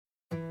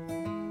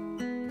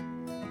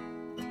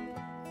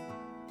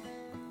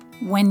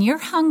When you're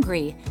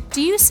hungry,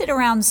 do you sit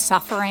around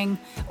suffering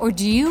or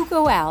do you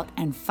go out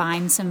and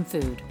find some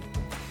food?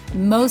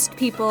 Most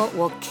people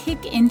will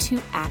kick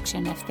into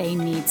action if they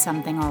need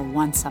something or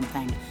want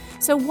something.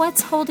 So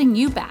what's holding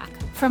you back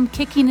from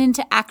kicking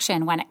into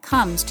action when it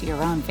comes to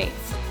your own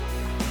faith?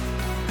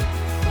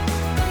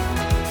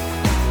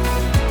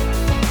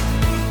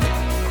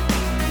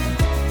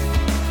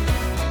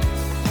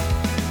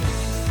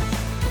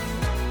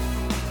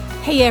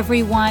 Hey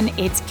everyone,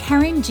 it's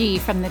Karen G.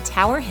 from the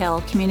Tower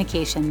Hill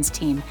Communications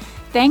team.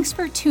 Thanks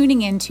for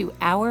tuning in to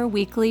our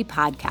weekly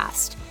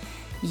podcast.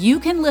 You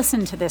can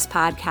listen to this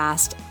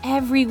podcast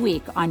every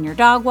week on your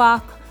dog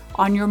walk,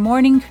 on your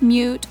morning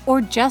commute,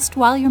 or just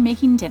while you're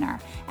making dinner.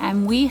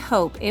 And we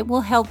hope it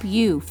will help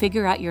you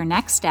figure out your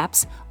next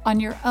steps on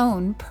your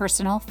own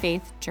personal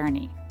faith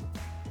journey.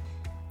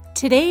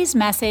 Today's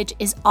message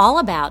is all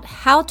about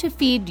how to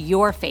feed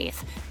your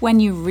faith when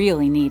you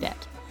really need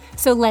it.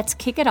 So let's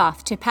kick it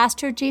off to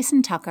Pastor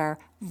Jason Tucker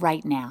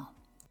right now.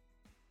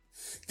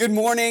 Good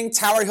morning,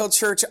 Tower Hill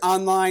Church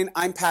Online.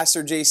 I'm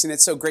Pastor Jason.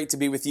 It's so great to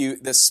be with you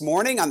this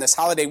morning on this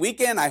holiday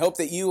weekend. I hope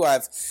that you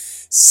have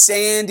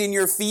sand in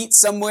your feet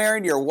somewhere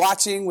and you're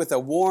watching with a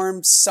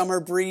warm summer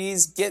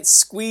breeze. Get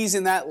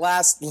squeezing that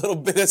last little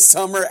bit of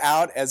summer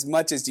out as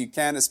much as you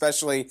can,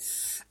 especially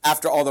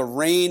after all the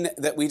rain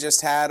that we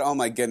just had. Oh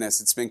my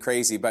goodness, it's been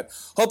crazy. But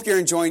hope you're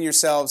enjoying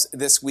yourselves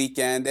this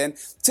weekend. And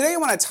today I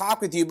want to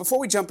talk with you, before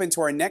we jump into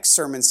our next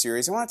sermon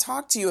series, I want to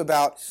talk to you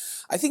about,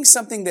 I think,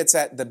 something that's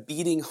at the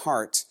beating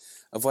heart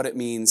of what it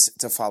means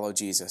to follow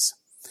Jesus.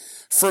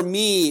 For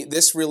me,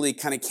 this really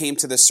kind of came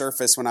to the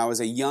surface when I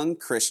was a young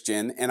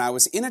Christian and I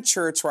was in a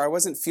church where I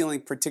wasn't feeling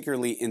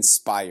particularly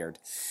inspired.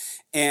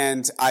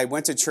 And I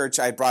went to church,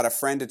 I brought a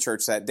friend to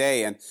church that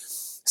day, and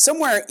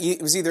somewhere,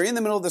 it was either in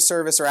the middle of the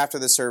service or after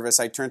the service,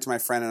 I turned to my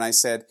friend and I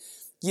said,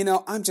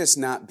 I'm just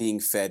not being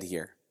fed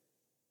here,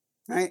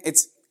 right?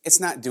 It's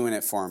not doing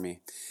it for me.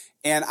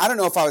 And I don't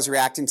know if I was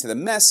reacting to the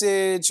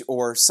message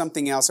or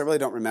something else. I really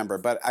don't remember.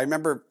 But I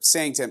remember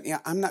saying to him,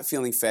 I'm not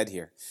feeling fed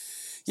here.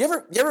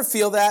 You ever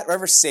feel that or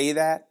ever say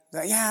that?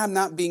 Yeah, I'm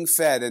not being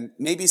fed. And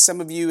maybe some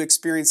of you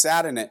experienced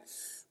that and it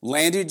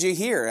landed you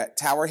here at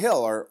Tower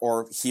Hill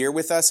or here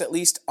with us, at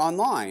least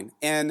online.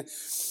 And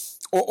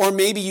Or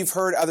maybe you've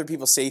heard other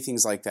people say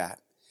things like that.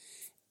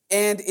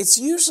 And it's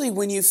usually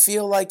when you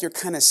feel like you're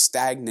kind of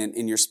stagnant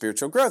in your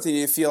spiritual growth and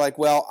you feel like,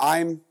 well,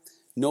 I'm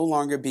no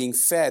longer being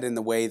fed in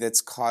the way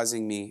that's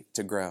causing me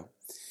to grow.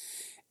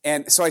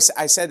 And so I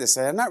said this,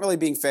 I'm not really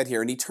being fed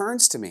here. And he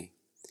turns to me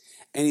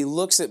and he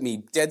looks at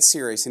me dead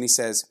serious and he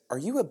says, "Are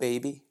you a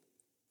baby?"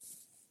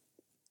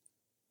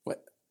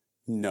 What?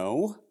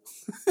 No.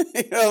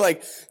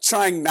 Like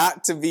trying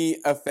not to be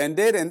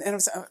offended. And I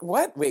was like,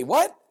 what? Wait,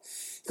 what?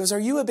 He goes, "Are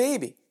you a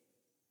baby?"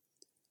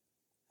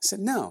 I said,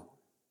 "No."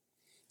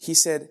 He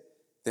said,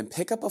 "Then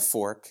pick up a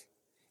fork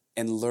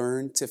and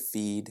learn to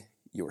feed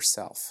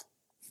yourself."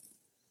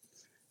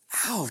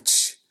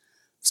 Ouch.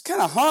 It's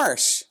kind of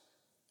harsh.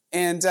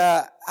 And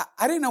I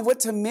didn't know what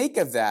to make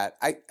of that.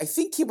 I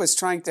think he was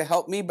trying to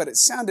help me, but it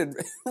sounded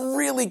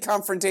really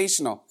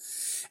confrontational.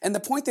 And the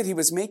point that he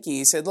was making,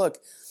 he said, look,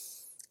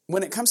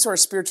 when it comes to our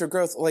spiritual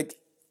growth, like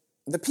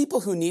the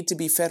people who need to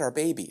be fed are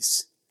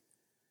babies.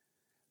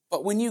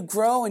 But when you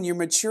grow and you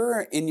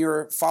mature in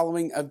your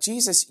following of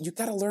Jesus, you've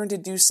got to learn to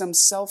do some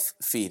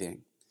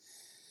self-feeding.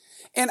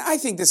 And I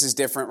think this is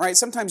different, right?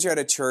 Sometimes you're at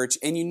a church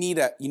and you need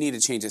a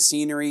change of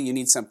scenery, you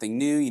need something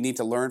new, you need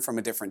to learn from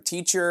a different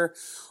teacher,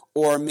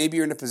 or maybe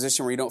you're in a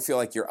position where you don't feel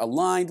like you're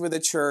aligned with a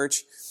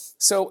church.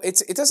 So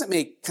it doesn't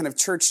make kind of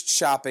church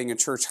shopping and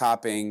church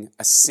hopping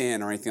a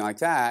sin or anything like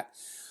that.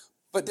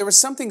 But there was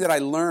something that I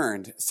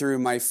learned through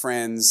my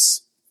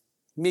friend's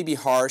maybe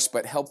harsh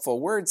but helpful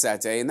words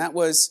that day, and that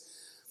was,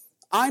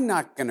 I'm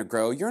not going to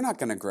grow, you're not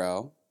going to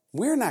grow,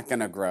 we're not going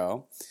to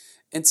grow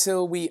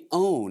until we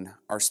own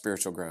our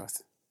spiritual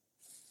growth,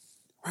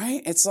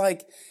 right? It's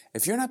like,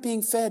 if you're not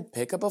being fed,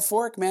 pick up a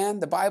fork, man.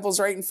 The Bible's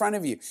right in front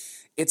of you.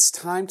 It's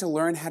time to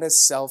learn how to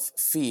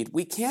self-feed.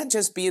 We can't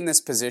just be in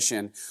this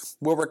position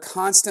where we're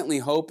constantly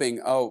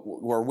hoping,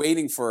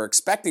 we're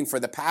expecting for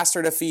the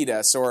pastor to feed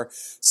us or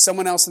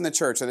someone else in the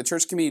church or the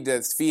church community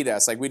to feed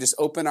us. Like we just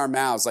open our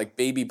mouths like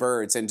baby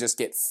birds and just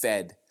get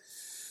fed.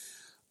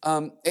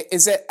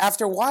 Is that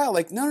after a while,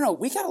 like, no,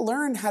 we got to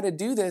learn how to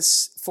do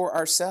this for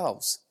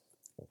ourselves.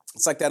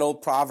 It's like that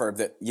old proverb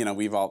that,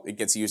 it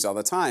gets used all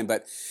the time.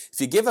 But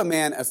if you give a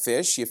man a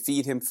fish, you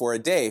feed him for a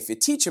day. If you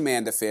teach a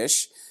man to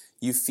fish,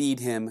 you feed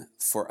him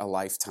for a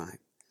lifetime.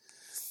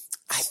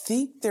 I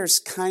think there's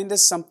kind of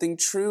something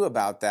true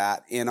about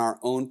that in our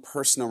own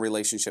personal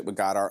relationship with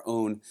God, our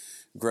own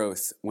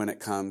growth when it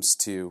comes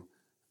to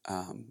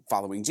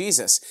following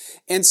Jesus.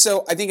 And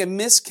so I think a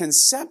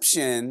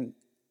misconception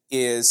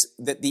is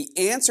that the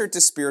answer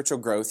to spiritual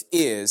growth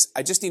is,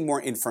 I just need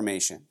more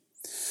information.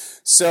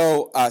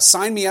 So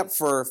sign me up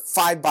for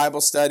 5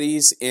 Bible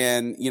studies,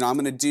 and I'm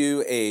going to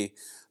do a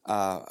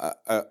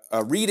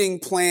reading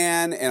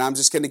plan, and I'm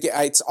just going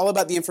to it's all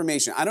about the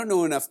information. I don't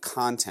know enough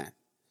content.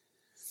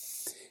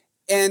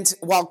 And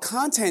while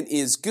content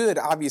is good,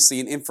 obviously,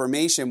 in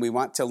information, we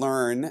want to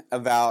learn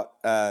about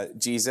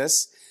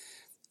Jesus.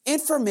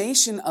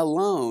 Information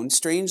alone,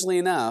 strangely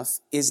enough,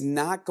 is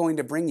not going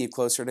to bring you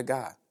closer to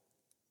God.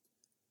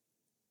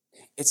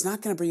 It's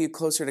not going to bring you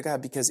closer to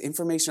God because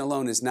information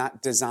alone is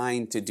not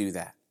designed to do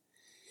that.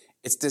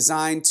 It's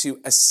designed to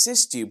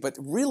assist you, but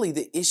really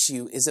the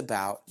issue is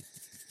about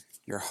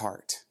your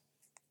heart.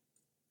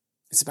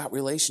 It's about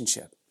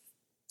relationship.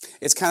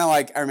 It's kind of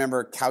like, I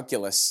remember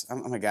calculus.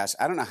 Oh my gosh,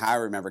 I don't know how I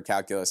remember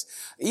calculus.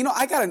 You know,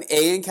 I got an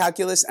A in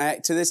calculus,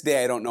 and to this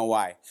day, I don't know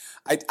why.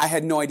 I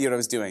had no idea what I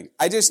was doing.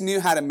 I just knew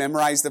how to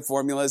memorize the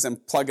formulas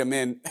and plug them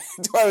in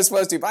to what I was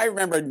supposed to, but I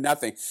remembered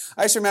nothing.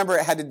 I just remember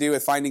it had to do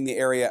with finding the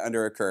area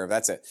under a curve.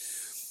 That's it.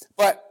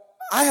 But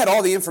I had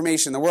all the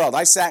information in the world.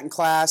 I sat in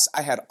class.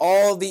 I had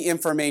all the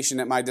information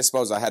at my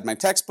disposal. I had my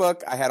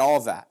textbook. I had all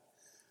of that.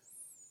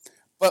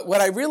 But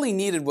what I really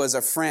needed was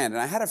a friend,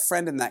 and I had a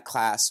friend in that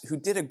class who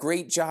did a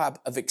great job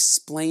of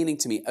explaining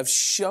to me, of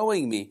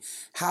showing me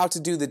how to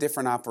do the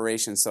different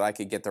operations so that I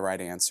could get the right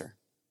answer.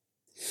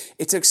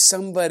 It took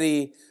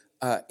somebody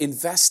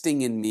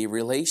investing in me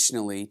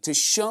relationally to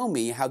show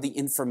me how the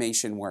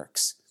information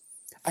works.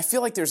 I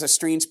feel like there's a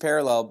strange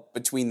parallel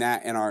between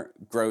that and our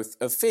growth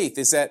of faith,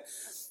 is that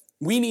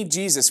we need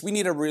Jesus. We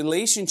need a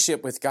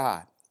relationship with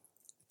God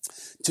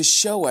to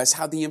show us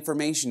how the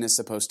information is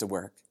supposed to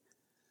work.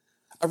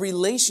 A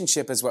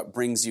relationship is what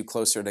brings you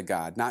closer to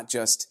God, not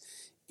just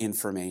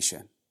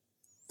information.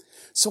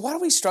 So why do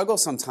we struggle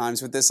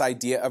sometimes with this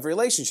idea of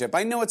relationship?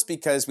 I know it's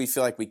because we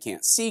feel like we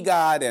can't see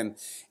God and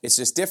it's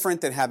just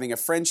different than having a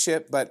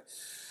friendship, but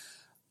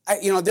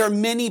there are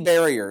many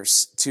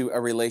barriers to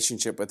a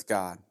relationship with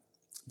God.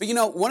 But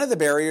one of the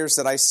barriers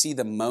that I see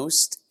the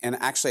most, and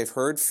actually I've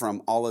heard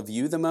from all of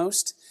you the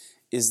most,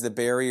 is the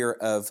barrier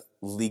of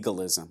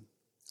legalism.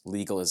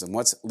 Legalism.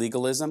 What's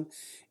legalism?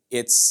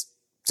 It's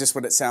just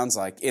what it sounds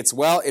like. It's,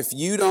 well, if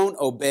you don't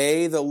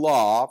obey the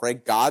law,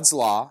 right, God's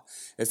law,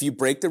 if you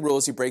break the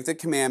rules, you break the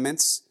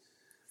commandments,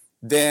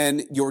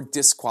 then you're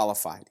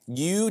disqualified.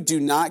 You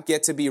do not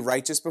get to be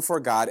righteous before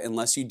God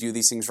unless you do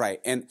these things right.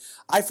 And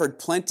I've heard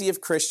plenty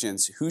of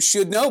Christians who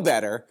should know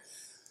better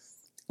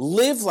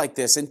live like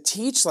this and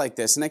teach like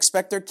this and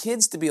expect their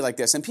kids to be like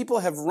this. And people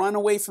have run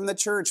away from the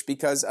church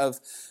because of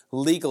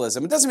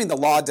legalism. It doesn't mean the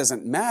law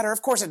doesn't matter.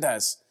 Of course it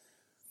does.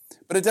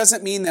 But it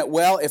doesn't mean that,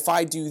 well, if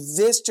I do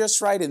this just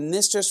right and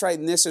this just right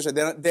and this just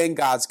right, then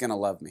God's going to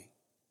love me.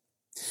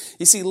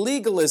 You see,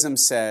 legalism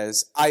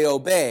says, I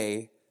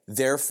obey,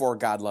 therefore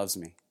God loves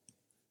me.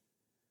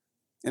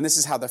 And this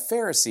is how the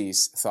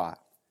Pharisees thought.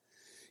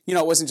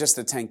 It wasn't just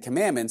the 10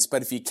 commandments,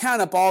 but if you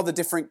count up all the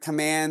different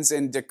commands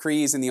and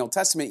decrees in the Old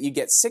Testament, you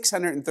get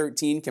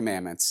 613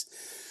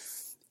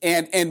 commandments.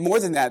 And more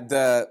than that,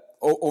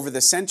 over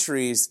the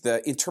centuries,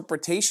 the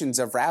interpretations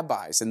of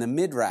rabbis and the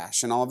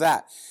midrash and all of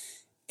that.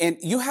 And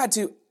you had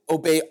to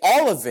obey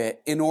all of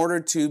it in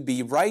order to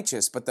be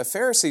righteous. But the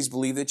Pharisees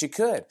believed that you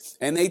could.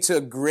 And they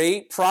took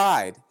great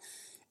pride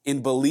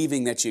in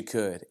believing that you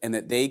could and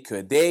that they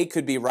could. They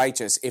could be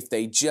righteous if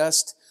they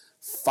just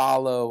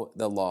follow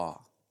the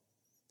law.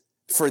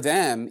 For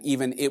them,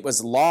 even, it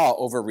was law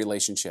over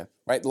relationship,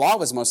 right? Law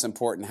was most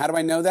important. How do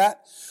I know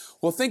that?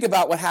 Well, think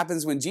about what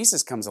happens when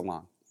Jesus comes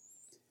along.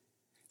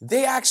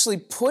 They actually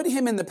put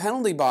him in the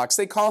penalty box.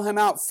 They call him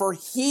out for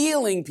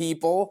healing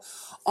people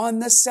on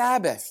the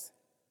Sabbath.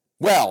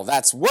 Well,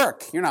 that's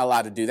work. You're not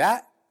allowed to do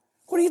that.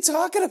 What are you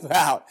talking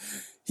about?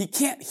 He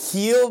can't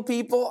heal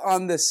people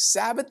on the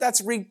Sabbath? That's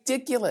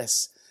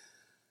ridiculous.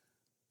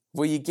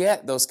 Well, you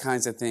get those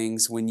kinds of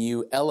things when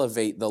you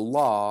elevate the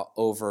law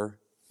over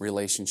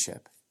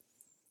relationship.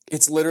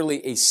 It's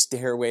literally a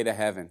stairway to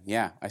heaven.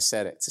 Yeah, I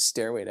said it. It's a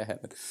stairway to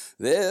heaven.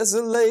 There's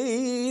a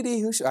lady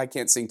who... I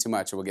can't sing too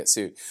much or we'll get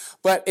sued.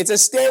 But it's a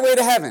stairway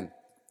to heaven.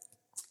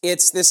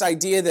 It's this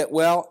idea that,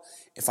 well,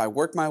 if I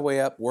work my way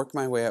up,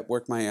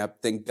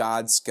 then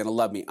God's going to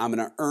love me. I'm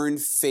going to earn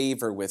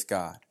favor with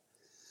God.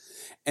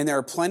 And there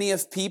are plenty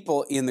of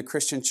people in the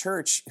Christian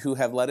church who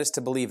have led us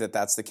to believe that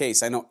that's the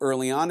case. I know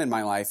early on in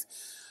my life,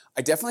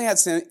 I definitely had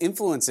some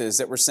influences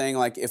that were saying,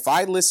 like, if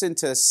I listened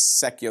to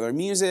secular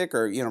music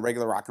or,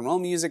 regular rock and roll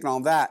music and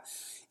all that,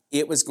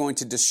 it was going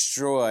to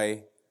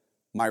destroy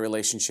my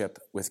relationship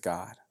with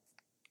God.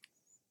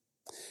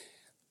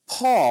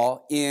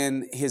 Paul,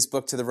 in his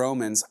book to the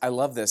Romans, I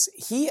love this,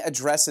 he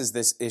addresses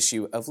this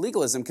issue of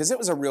legalism because it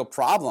was a real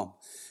problem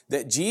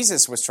that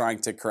Jesus was trying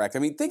to correct. I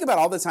mean, think about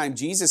all the time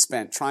Jesus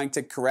spent trying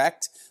to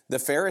correct the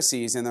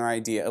Pharisees in their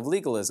idea of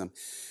legalism.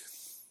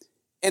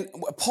 And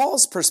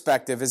Paul's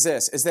perspective is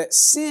this, is that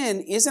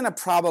sin isn't a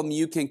problem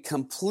you can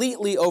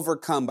completely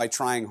overcome by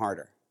trying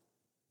harder.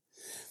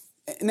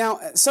 Now,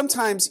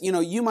 sometimes,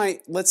 you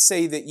might, let's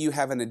say that you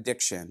have an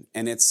addiction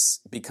and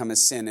it's become a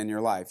sin in your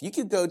life. You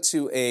could go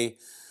to a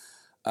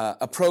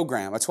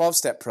program, a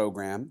 12-step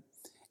program,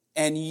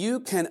 and you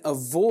can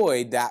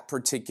avoid that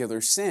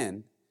particular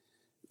sin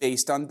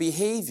based on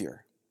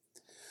behavior.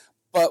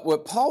 But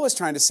what Paul was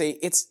trying to say,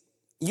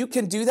 you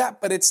can do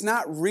that, but it's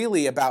not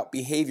really about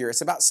behavior.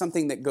 It's about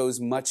something that goes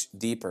much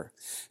deeper.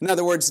 In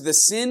other words, the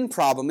sin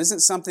problem isn't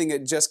something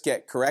that just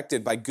get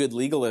corrected by good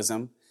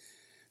legalism.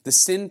 The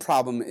sin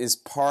problem is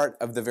part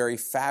of the very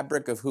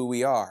fabric of who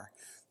we are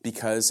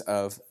because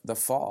of the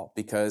fall,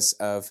 because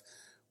of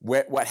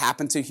what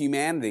happened to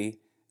humanity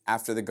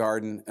after the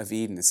Garden of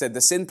Eden. It said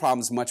the sin problem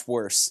is much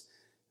worse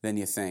than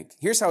you think.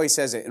 Here's how he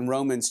says it in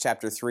Romans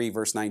chapter 3,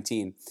 verse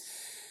 19.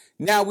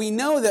 Now we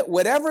know that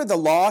whatever the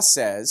law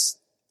says,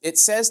 it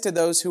says to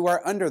those who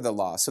are under the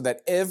law, so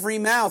that every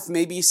mouth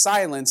may be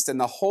silenced and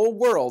the whole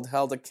world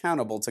held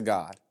accountable to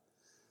God.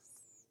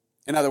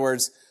 In other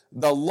words,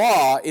 the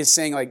law is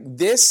saying, like,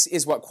 this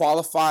is what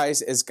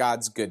qualifies as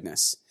God's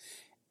goodness.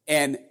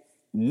 And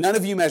none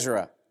of you measure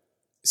up.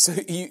 So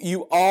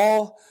you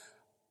all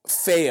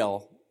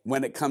fail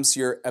when it comes to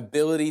your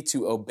ability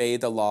to obey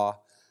the law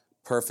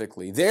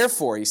perfectly.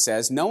 Therefore, he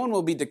says, no one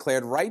will be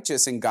declared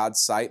righteous in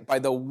God's sight by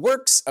the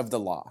works of the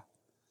law.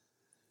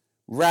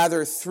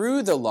 Rather,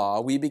 through the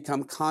law, we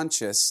become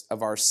conscious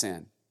of our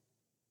sin.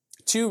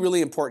 Two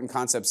really important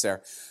concepts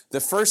there. The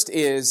first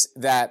is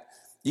that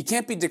you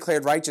can't be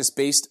declared righteous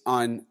based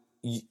on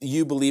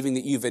you believing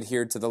that you've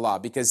adhered to the law,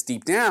 because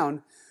deep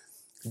down,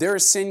 there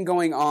is sin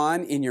going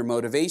on in your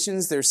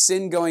motivations. There's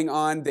sin going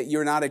on that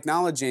you're not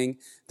acknowledging,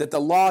 that the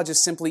law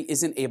just simply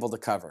isn't able to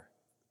cover.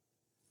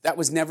 That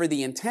was never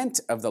the intent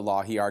of the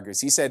law, he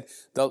argues. He said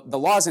the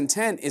law's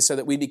intent is so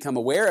that we become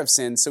aware of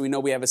sin, so we know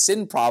we have a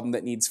sin problem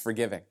that needs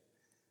forgiving.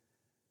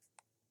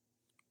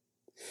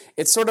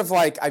 It's sort of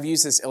like, I've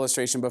used this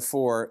illustration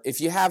before,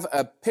 if you have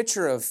a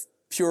pitcher of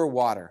pure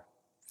water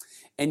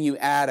and you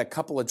add a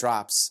couple of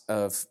drops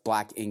of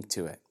black ink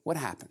to it, what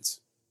happens?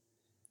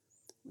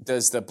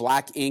 Does the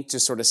black ink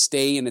just sort of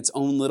stay in its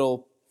own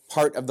little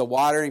part of the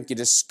water and you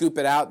just scoop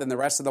it out, then the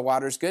rest of the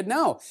water is good?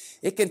 No,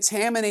 it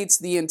contaminates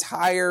the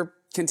entire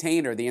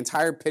container, the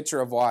entire pitcher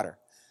of water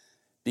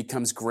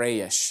becomes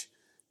grayish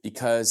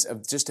because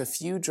of just a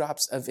few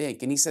drops of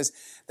ink. And he says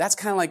that's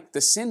kind of like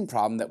the sin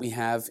problem that we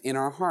have in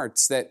our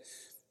hearts, that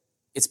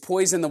it's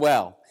poisoned the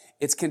well.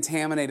 It's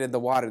contaminated the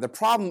water. The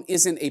problem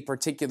isn't a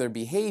particular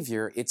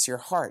behavior, it's your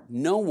heart.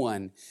 No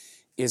one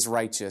is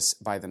righteous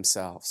by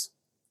themselves.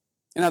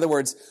 In other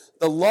words,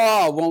 the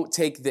law won't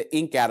take the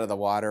ink out of the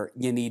water.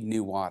 You need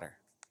new water.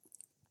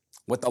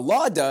 What the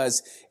law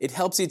does, it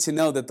helps you to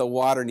know that the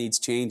water needs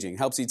changing,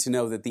 helps you to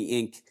know that the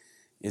ink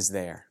is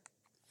there.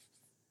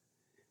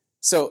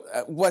 So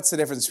what's the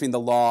difference between the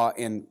law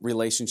and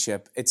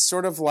relationship? It's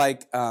sort of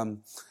like,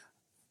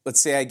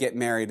 let's say I get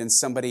married and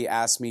somebody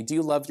asks me, do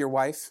you love your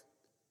wife?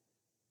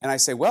 And I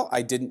say, well,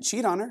 I didn't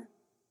cheat on her.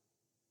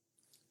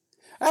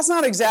 That's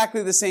not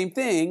exactly the same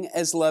thing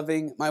as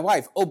loving my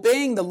wife.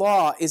 Obeying the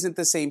law isn't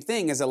the same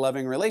thing as a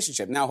loving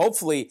relationship. Now,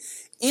 hopefully,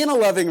 in a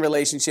loving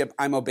relationship,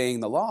 I'm obeying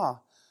the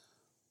law.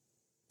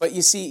 But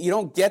you see, you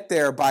don't get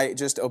there by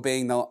just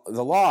obeying the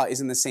law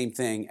isn't the same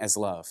thing as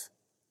love.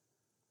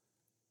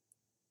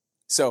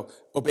 So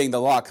obeying the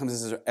law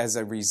comes as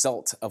a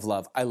result of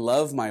love. I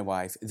love my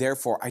wife,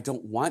 therefore I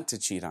don't want to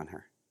cheat on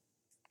her.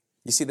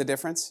 You see the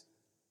difference?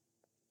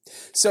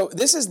 So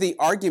this is the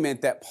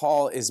argument that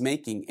Paul is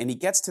making, and he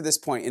gets to this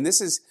point, and this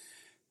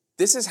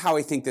is how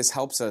I think this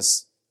helps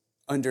us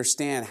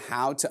understand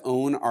how to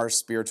own our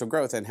spiritual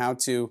growth and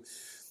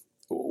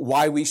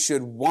why we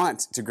should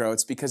want to grow.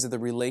 It's because of the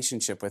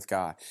relationship with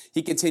God.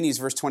 He continues,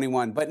 verse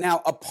 21, but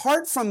now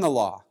apart from the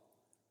law,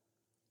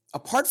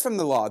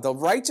 the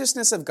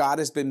righteousness of God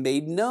has been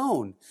made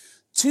known,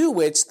 to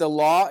which the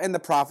law and the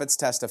prophets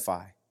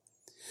testify.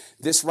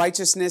 This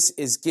righteousness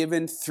is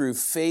given through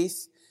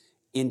faith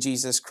in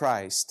Jesus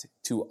Christ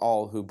to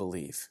all who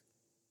believe.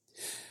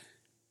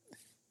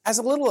 As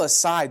a little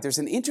aside, there's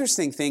an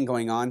interesting thing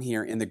going on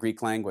here in the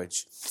Greek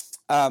language.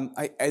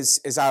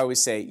 As I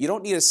always say, you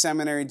don't need a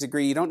seminary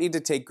degree, you don't need to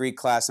take Greek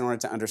class in order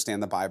to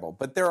understand the Bible,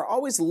 but there are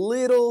always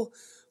little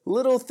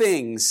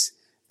things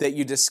that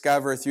you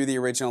discover through the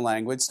original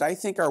language that I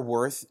think are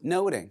worth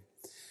noting.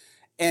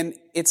 And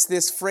it's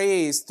this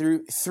phrase,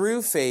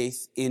 through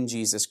faith in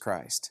Jesus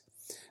Christ.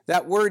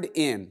 That word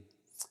in,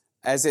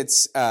 as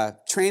it's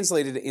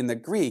translated in the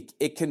Greek,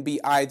 it can be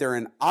either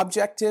an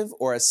objective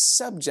or a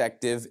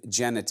subjective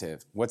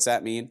genitive. What's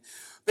that mean?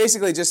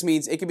 Basically, it just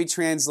means it can be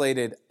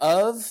translated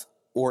of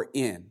or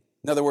in.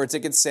 In other words,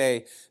 it could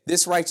say,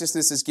 this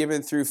righteousness is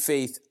given through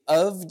faith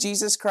of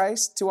Jesus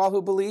Christ to all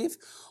who believe,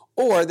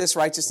 or this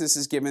righteousness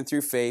is given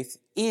through faith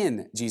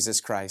in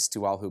Jesus Christ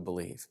to all who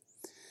believe.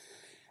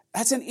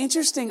 That's an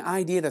interesting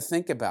idea to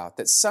think about,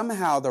 that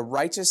somehow the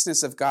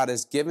righteousness of God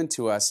is given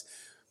to us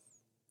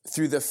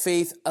through the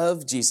faith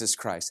of Jesus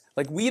Christ.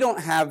 Like, we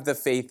don't have the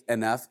faith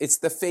enough. It's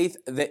the faith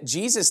that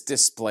Jesus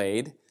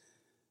displayed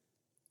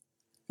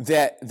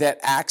that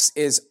acts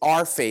as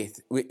our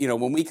faith.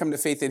 When we come to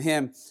faith in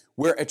him,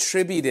 we're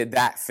attributed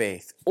that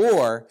faith,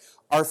 or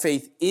our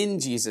faith in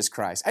Jesus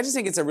Christ. I just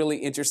think it's a really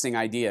interesting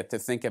idea to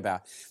think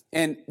about.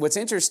 And what's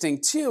interesting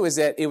too is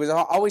that it was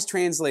always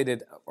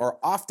translated, or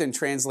often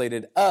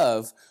translated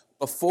of,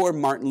 before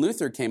Martin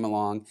Luther came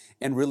along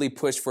and really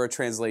pushed for a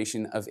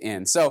translation of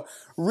in. So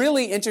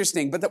really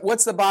interesting. But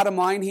what's the bottom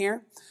line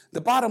here?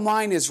 The bottom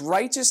line is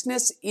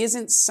righteousness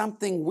isn't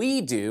something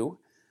we do.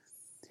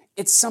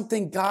 It's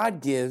something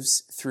God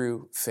gives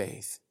through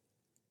faith.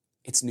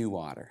 It's new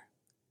water.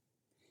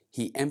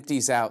 He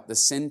empties out the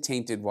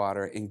sin-tainted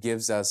water and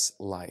gives us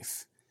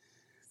life.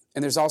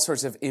 And there's all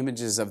sorts of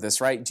images of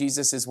this, right?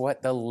 Jesus is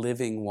what? The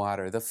living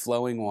water, the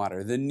flowing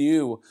water, the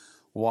new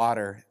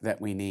water that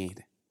we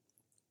need.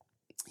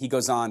 He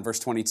goes on, verse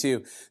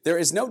 22, there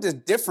is no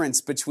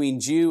difference between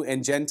Jew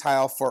and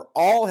Gentile, for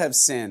all have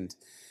sinned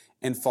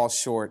and fall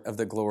short of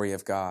the glory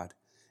of God.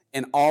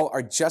 And all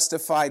are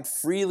justified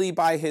freely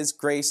by his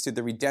grace through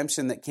the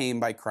redemption that came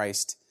by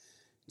Christ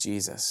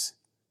Jesus.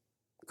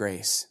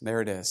 Grace,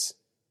 there it is.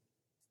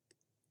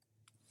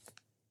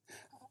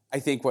 I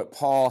think what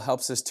Paul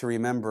helps us to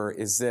remember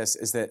is this,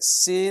 is that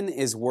sin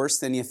is worse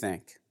than you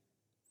think.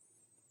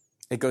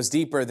 It goes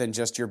deeper than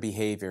just your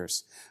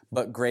behaviors,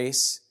 but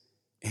grace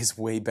is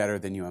way better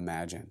than you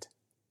imagined.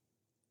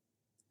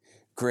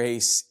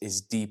 Grace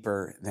is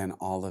deeper than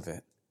all of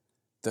it.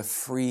 The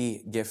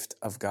free gift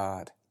of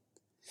God.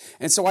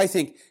 And so I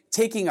think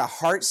taking a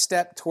heart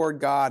step toward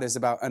God is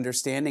about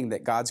understanding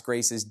that God's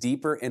grace is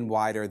deeper and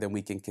wider than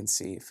we can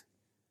conceive.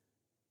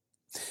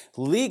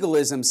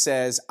 Legalism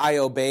says, I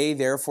obey,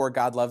 therefore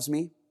God loves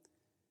me.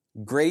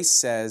 Grace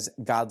says,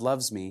 God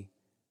loves me,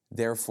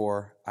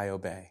 therefore I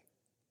obey.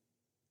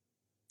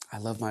 I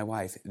love my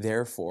wife,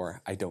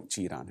 therefore I don't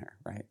cheat on her,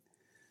 right?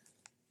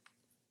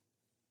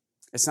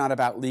 It's not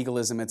about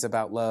legalism, it's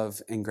about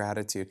love and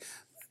gratitude.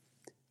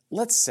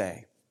 Let's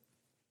say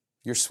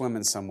you're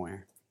swimming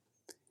somewhere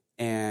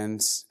and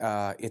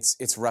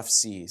it's rough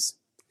seas,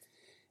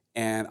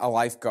 and a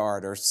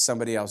lifeguard or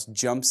somebody else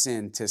jumps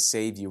in to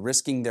save you,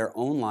 risking their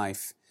own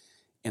life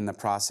in the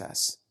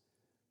process.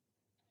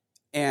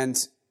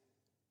 And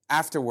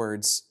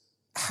afterwards,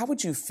 how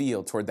would you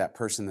feel toward that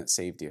person that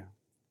saved you?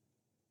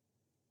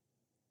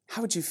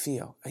 How would you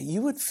feel?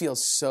 You would feel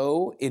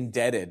so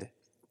indebted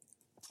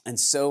and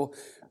so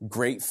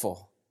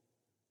grateful.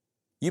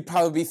 You'd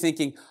probably be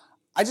thinking,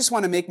 I just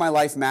want to make my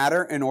life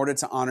matter in order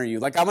to honor you.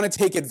 Like, I want to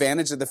take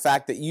advantage of the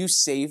fact that you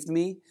saved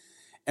me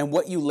and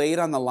what you laid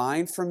on the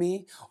line for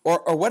me.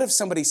 Or what if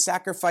somebody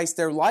sacrificed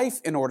their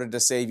life in order to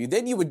save you?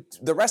 Then you would,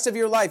 the rest of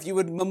your life, you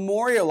would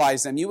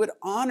memorialize them. You would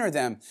honor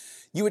them.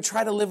 You would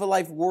try to live a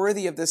life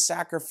worthy of the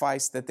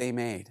sacrifice that they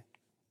made.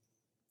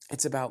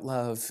 It's about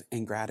love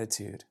and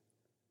gratitude.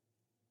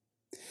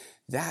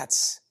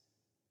 That's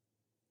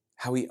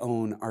how we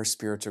own our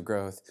spiritual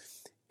growth.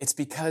 It's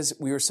because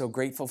we are so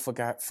grateful for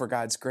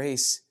God's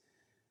grace,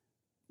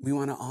 we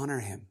want to honor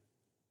him.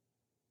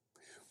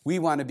 We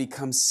want to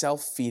become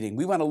self-feeding.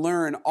 We want to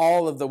learn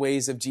all of the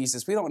ways of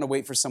Jesus. We don't want to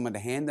wait for someone to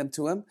hand them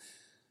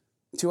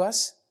to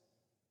us.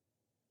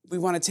 We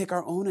want to take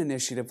our own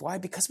initiative. Why?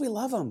 Because we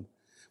love him.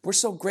 We're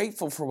so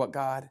grateful for what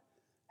God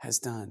has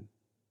done.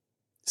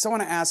 So I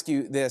want to ask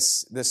you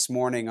this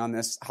morning on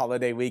this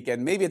holiday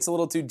weekend. Maybe it's a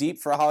little too deep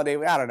for a holiday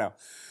week. I don't know.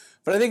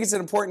 But I think it's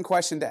an important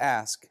question to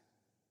ask.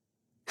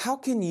 How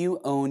can you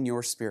own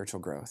your spiritual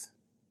growth?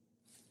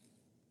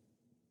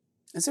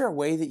 Is there a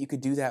way that you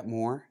could do that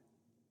more?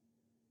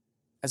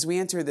 As we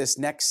enter this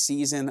next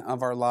season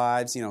of our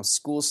lives,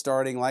 school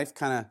starting, life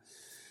kind of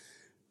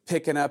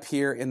picking up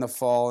here in the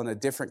fall in a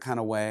different kind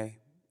of way,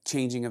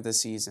 changing of the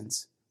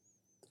seasons.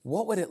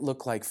 What would it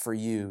look like for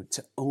you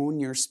to own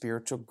your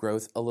spiritual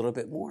growth a little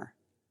bit more?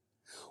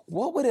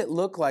 What would it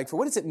look like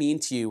what does it mean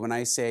to you when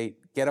I say,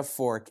 get a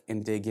fork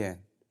and dig in?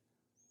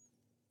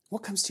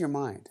 What comes to your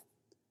mind?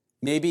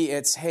 Maybe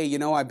it's, hey,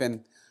 I've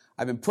been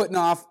putting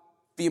off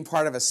being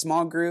part of a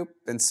small group,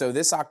 and so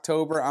this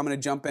October, I'm going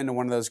to jump into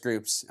one of those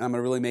groups, and I'm going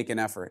to really make an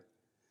effort.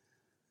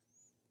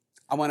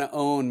 I want to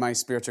own my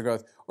spiritual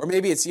growth. Or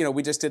maybe it's,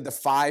 we just did the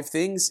 5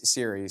 Things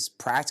series,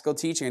 practical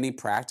teaching. I need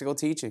practical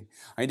teaching.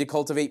 I need to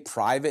cultivate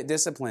private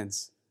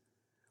disciplines.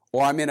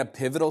 Or I'm in a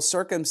pivotal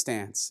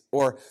circumstance.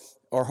 Or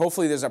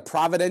hopefully there's a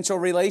providential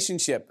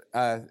relationship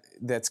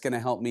that's going to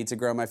help me to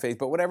grow my faith.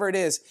 But whatever it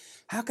is,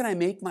 how can I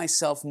make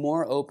myself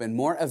more open,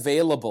 more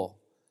available?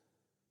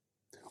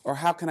 Or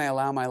how can I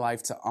allow my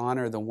life to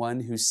honor the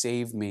one who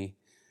saved me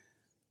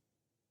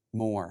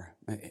more,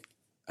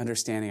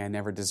 understanding I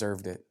never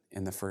deserved it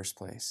in the first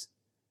place?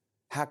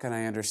 How can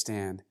I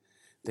understand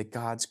that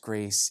God's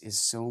grace is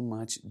so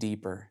much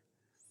deeper,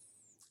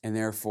 and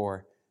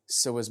therefore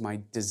so is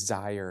my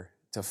desire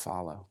to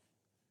follow?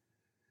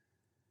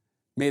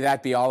 May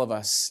that be all of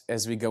us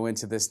as we go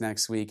into this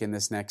next week and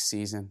this next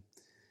season.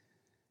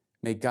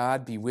 May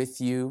God be with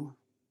you.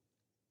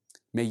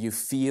 May you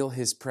feel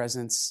his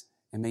presence,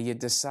 and may you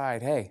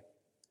decide, hey,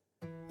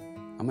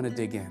 I'm going to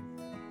dig in.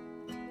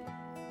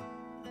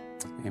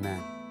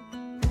 Amen.